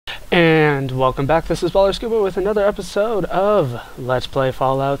And welcome back, this is Baller Scuba with another episode of Let's Play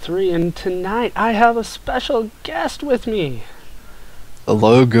Fallout 3, and tonight I have a special guest with me.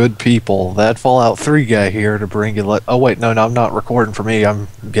 Hello, good people. That Fallout 3 guy here to bring you... Oh, wait, no, I'm not recording for me. I'm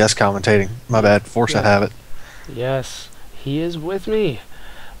guest commentating. My bad. Force I have it. Yes, he is with me.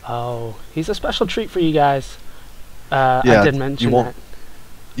 Oh, he's a special treat for you guys. I did mention that.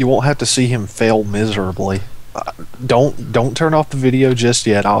 You won't have to see him fail miserably. Don't turn off the video just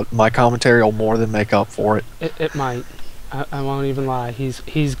yet. My commentary will more than make up for it. It might. I won't even lie.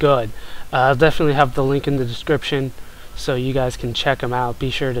 He's good. I'll definitely have the link in the description, so you guys can check him out. Be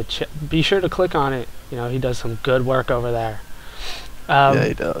sure to click on it. You know, he does some good work over there. Yeah,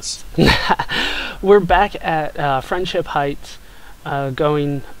 he does. We're back at Friendship Heights,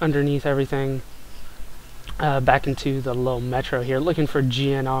 going underneath everything, back into the little metro here, looking for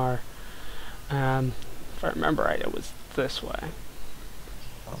GNR. If I remember right, it was this way.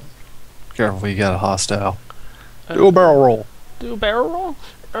 Careful, you got a hostile. Do a barrel roll. Do a barrel roll?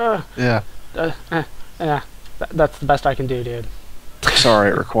 Yeah. Yeah. That's the best I can do, dude.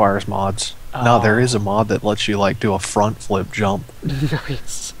 Sorry, it requires mods. No, there is a mod that lets you like do a front flip jump.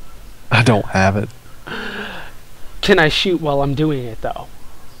 Nice. I don't have it. Can I shoot while I'm doing it though?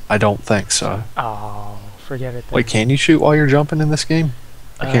 I don't think so. Oh, forget it then. Wait, can you shoot while you're jumping in this game?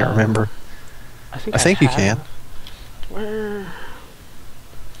 I can't remember. I think you can. Where?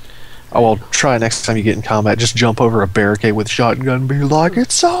 Oh, well, try next time you get in combat. Just jump over a barricade with a shotgun and be like,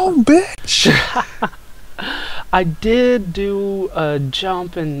 "It's on, bitch!" I did do a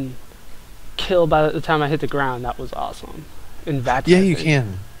jump and kill by the time I hit the ground. That was awesome. In that. Yeah, you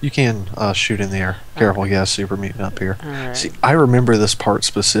can. You can shoot in the air. Careful, you got a super mutant up here. Right. See, I remember this part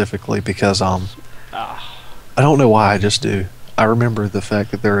specifically because I don't know why, I just do. I remember the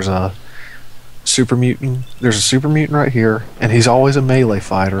fact that there's a super mutant. There's a super mutant right here, and he's always a melee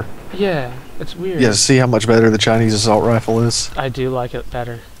fighter. Yeah, it's weird. Yeah, see how much better the Chinese assault rifle is? I do like it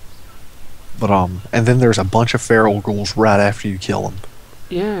better. But and then there's a bunch of feral ghouls right after you kill him.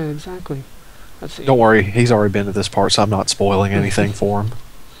 Yeah, exactly. Let's see. Don't worry, he's already been to this part, so I'm not spoiling anything for him.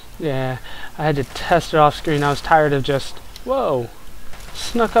 Yeah, I had to test it off screen. I was tired of just, whoa,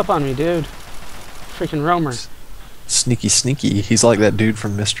 snuck up on me, dude. Freaking roamer. Sneaky, sneaky. He's like that dude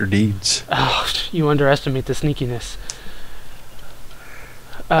from Mr. Deeds. Oh, you underestimate the sneakiness.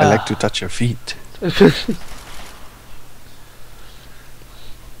 I like to touch your feet.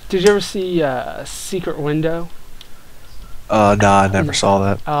 Did you ever see Secret Window? Nah, I never saw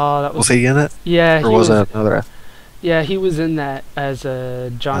that. Oh, that was he in it? Yeah. Or was that another? Yeah, he was in that as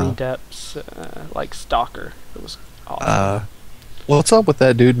Johnny Depp's like stalker. It was awesome. What's up with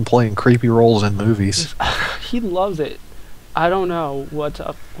that dude and playing creepy roles in movies? He loves it. I don't know what's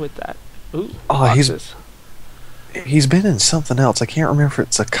up with that. Ooh, oh, he's been in something else. I can't remember if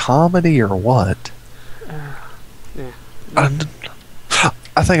it's a comedy or what. Yeah.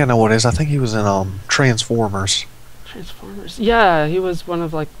 I think I know what it is. I think he was in Transformers. Transformers. Yeah, he was one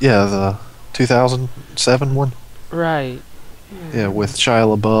of like. Yeah, the 2007 one. Right. Yeah, with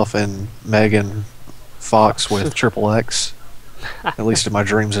Shia LaBeouf and Megan Fox with Triple X. At least in my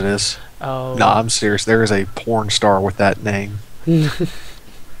dreams it is. Oh. No, I'm serious. There is a porn star with that name. I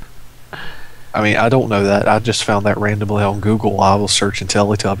mean, I don't know that. I just found that randomly on Google. I was searching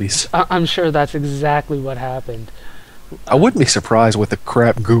Teletubbies. I'm sure that's exactly what happened. I wouldn't be surprised with the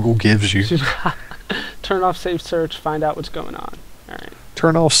crap Google gives you. Turn off safe search, find out what's going on. Alright.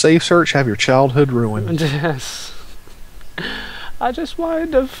 Turn off safe search, have your childhood ruined. Yes. I just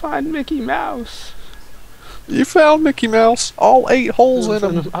wanted to find Mickey Mouse. You found Mickey Mouse. All 8 holes in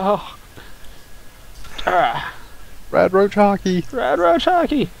him. Oh. Rad Roach Hockey. Rad Roach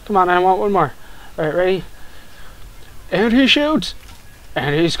Hockey. Come on, I want one more. Alright, ready? And he shoots.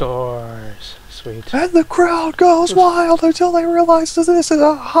 And he scores. Sweet. And the crowd goes wild until they realize that this is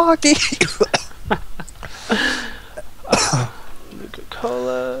a hockey.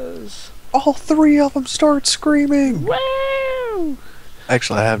 Nuka-Colas. All 3 of them start screaming. Woo!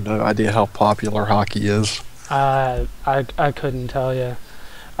 Actually, I have no idea how popular hockey is. I couldn't tell you.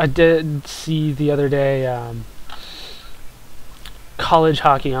 I did see the other day college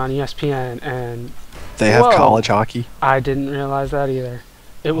hockey on ESPN, and they have college hockey. I didn't realize that either.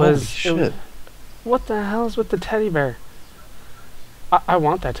 Holy shit. What the hell is with the teddy bear? I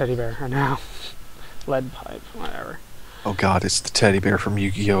want that teddy bear right now. Lead pipe, whatever. Oh god, it's the teddy bear from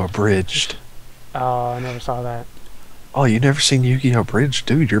Yu-Gi-Oh! Abridged. Oh, I never saw that. Oh, you never seen Yu-Gi-Oh! Abridged?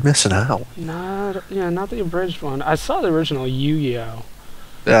 Dude, you're missing out. Not the abridged one. I saw the original Yu-Gi-Oh!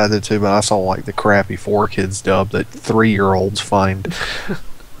 Yeah, I did too, but I saw like the crappy 4Kids dub that 3-year-olds find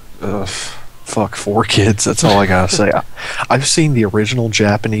Fuck 4Kids. That's all I gotta say. I've seen the original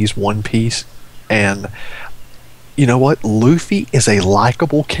Japanese One Piece, and you know what? Luffy is a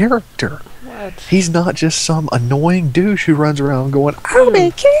likable character. What? He's not just some annoying douche who runs around going, "I'll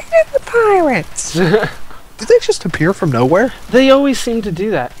be king of the pirates." Did they just appear from nowhere? They always seem to do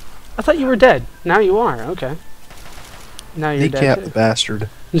that. I thought you were dead. Now you are. Okay. Now you're dead Kneecap too. the bastard.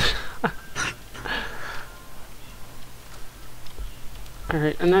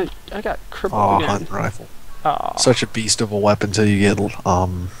 Alright, and I got crippled Aw, again. hunting rifle. Aw. Such a beast of a weapon till you get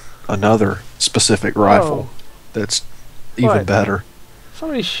another specific rifle that's even What? better.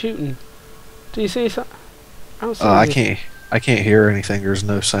 Somebody's shooting. Do you see something? I don't see I anything. can't hear anything. There's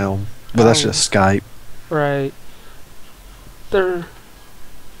no sound. But that's Oh. just Skype. Right.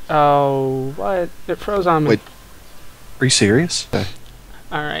 Oh, what? It froze on me. Wait. Are you serious? Okay.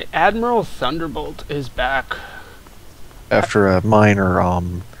 Alright, Admiral Thunderbolt is back. After a minor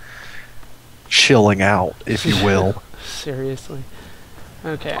chilling out, if you will. Seriously.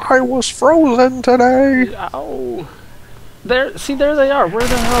 Okay. I was frozen today. Ow. There they are. Where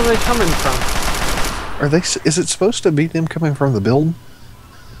the hell are they coming from? Are they? Is it supposed to be them coming from the building?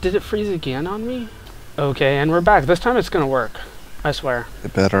 Did it freeze again on me? Okay, and we're back. This time it's gonna work. I swear.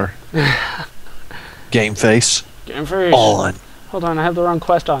 It better. Game face. Game freeze. On. Hold on, I have the wrong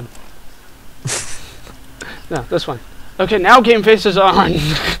quest on. No, this one. Okay, now game face is on.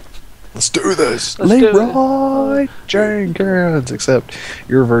 Let's do this. Let's do it. Leroy Jenkins. Except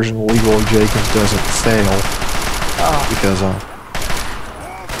your version of Leroy Jenkins doesn't fail Oh, because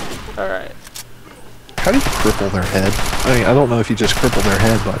alright. how do you cripple their head? I mean, I don't know if you just cripple their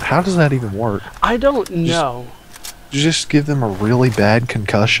head, but how does that even work? I don't know. You just give them a really bad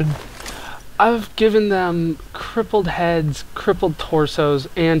concussion? I've given them crippled heads, crippled torsos,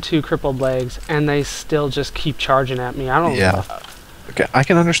 and 2 crippled legs, and they still just keep charging at me. I don't know. Okay, I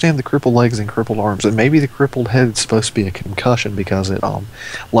can understand the crippled legs and crippled arms, and maybe the crippled head is supposed to be a concussion because it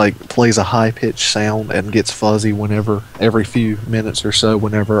like plays a high pitched sound and gets fuzzy whenever every few minutes or so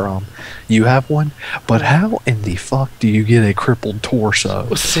whenever you have one. But how in the fuck do you get a crippled torso?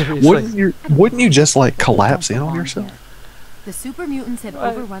 Seriously. Wouldn't you just like collapse in on yourself? The super mutants have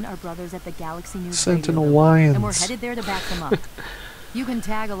What? overrun our brothers at the Galaxy News Sentinel Radio, Lions. and we're headed there to back them up. You can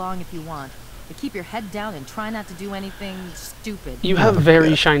tag along if you want, but keep your head down and try not to do anything stupid. You have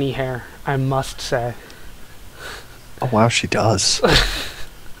very shiny hair, I must say. Oh wow, she does.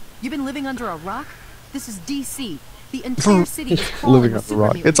 You've been living under a rock? This is DC. The entire city is crawling Living with under a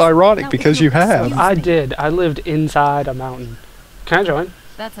rock. super It's mutants. ironic Now, if because you'll you have. excuse I me- did. I lived inside a mountain. Can I join?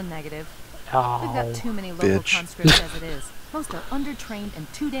 That's a negative. We've Oh. got too many local bitch. conscripts as it is. Most are undertrained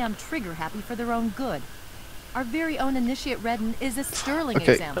and too damn trigger happy for their own good. Our very own Initiate Redden is a sterling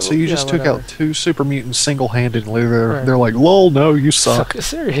Okay, example. so you Yeah, just took whatever. out 2 super mutants single-handedly. Right. They're like, lol, no, you suck.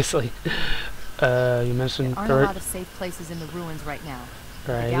 Seriously. You mentioned There aren't a lot of safe places in the ruins right now.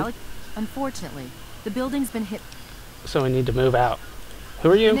 The right. Unfortunately, the building's been hit. So we need to move out.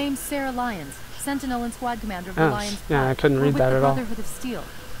 Who are The you? name's Sarah Lyons, Sentinel and Squad Commander of the Oh, Lions yeah, I Pride. couldn't We're read with that the at all. Brotherhood of Steel.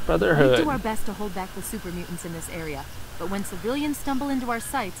 We Brotherhood. do our best to hold back the super mutants in this area, but when civilians stumble into our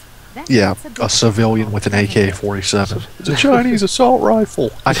sites, that Yeah, gets a civilian with an AK-47. It's a Chinese assault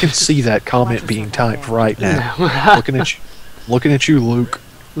rifle. I can see that comment being typed right now. Looking at you, Luke.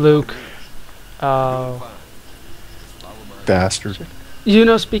 Luke. Oh. Bastard. You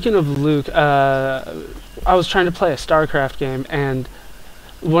know, speaking of Luke, I was trying to play a StarCraft game, and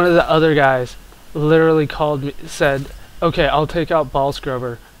one of the other guys literally called me, said, "Okay, I'll take out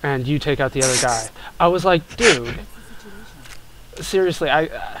Ballscrover, and you take out the other guy." I was like, dude, seriously,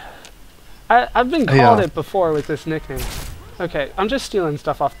 I've been called it before with this nickname. Okay, I'm just stealing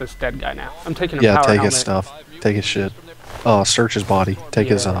stuff off this dead guy now. I'm taking a Yeah, power take helmet. his stuff. Take his shit. Search his body. Take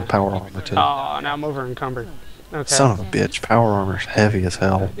his Yeah. power armor too. Oh, now I'm over encumbered. Okay. Son of a bitch. Power armor's heavy as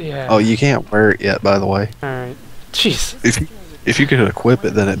hell. Yeah. Oh, you can't wear it yet, by the way. Alright. Jeez. If you could equip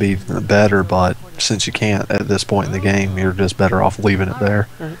it, then it'd be better. But since you can't at this point in the game, you're just better off leaving it there.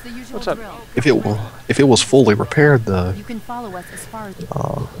 It's the usual What's up? drill. If it was fully repaired, though. You can follow us as far as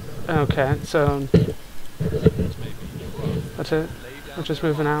Okay, so that's it. We're just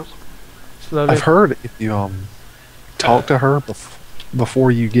moving out. Slowly. I've heard if you talk to her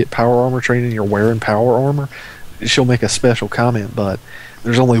before you get power armor training, you're wearing power armor, she'll make a special comment. But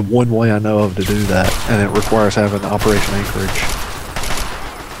there's only one way I know of to do that, and it requires having Operation Anchorage.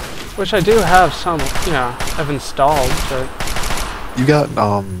 Which I do have some, I've installed, but You got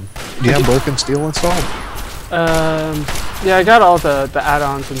do you have Broken Steel installed? yeah, I got all the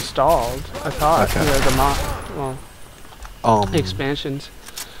add-ons installed. I thought, Okay. the expansions.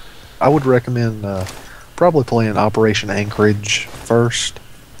 I would recommend probably playing Operation Anchorage first.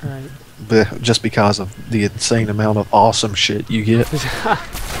 Right. just because of the insane amount of awesome shit you get.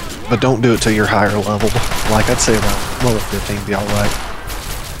 But don't do it till you're higher level. Like, I'd say around level 15 be alright.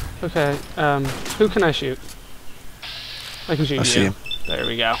 Okay, who can I shoot? I can shoot you. I see him. There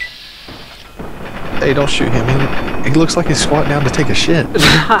we go. Hey, don't shoot him. He looks like he's squatting down to take a shit.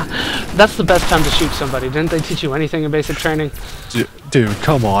 That's the best time to shoot somebody. Didn't they teach you anything in basic training? Dude,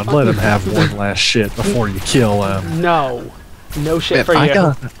 come on. Let him have one last shit before you kill him. No. No shit Man, for you.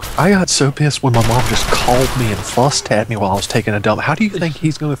 I got so pissed when my mom just called me and fussed at me while I was taking a dump. How do you think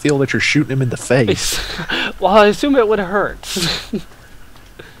he's going to feel that you're shooting him in the face? Well, I assume it would hurt.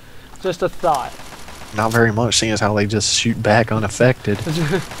 Just a thought. Not very much, seeing as how they just shoot back unaffected.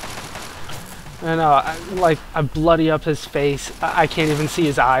 I know, I bloody up his face. I can't even see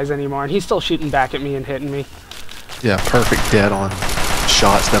his eyes anymore, and he's still shooting back at me and hitting me. Yeah, perfect dead on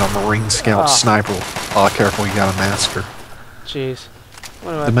shots that a Marine Scout sniper. Oh, careful, you got a master. Jeez.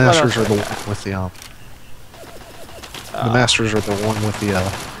 The masters are the one with the the masters are the one with the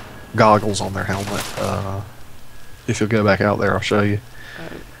goggles on their helmet. If you'll go back out there, I'll show you.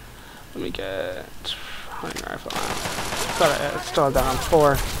 Let me get hunting rifle. Thought I still had that on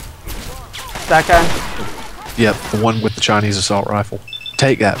 4. That guy? Yep, the one with the Chinese assault rifle.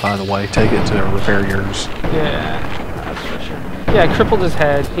 Take that, by the way. Take it to repair yours. Yeah, that's for sure. Yeah, I crippled his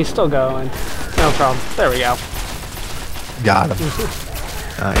head. He's still going. No problem. There we go. Got him.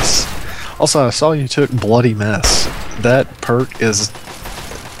 Nice. Also, I saw you took Bloody Mess. That perk is...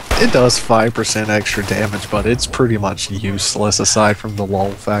 It does 5% extra damage, but it's pretty much useless aside from the lull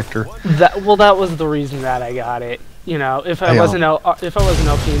factor. That was the reason that I got it. You know, if I wasn't LP,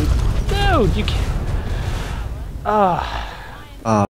 dude, you can't.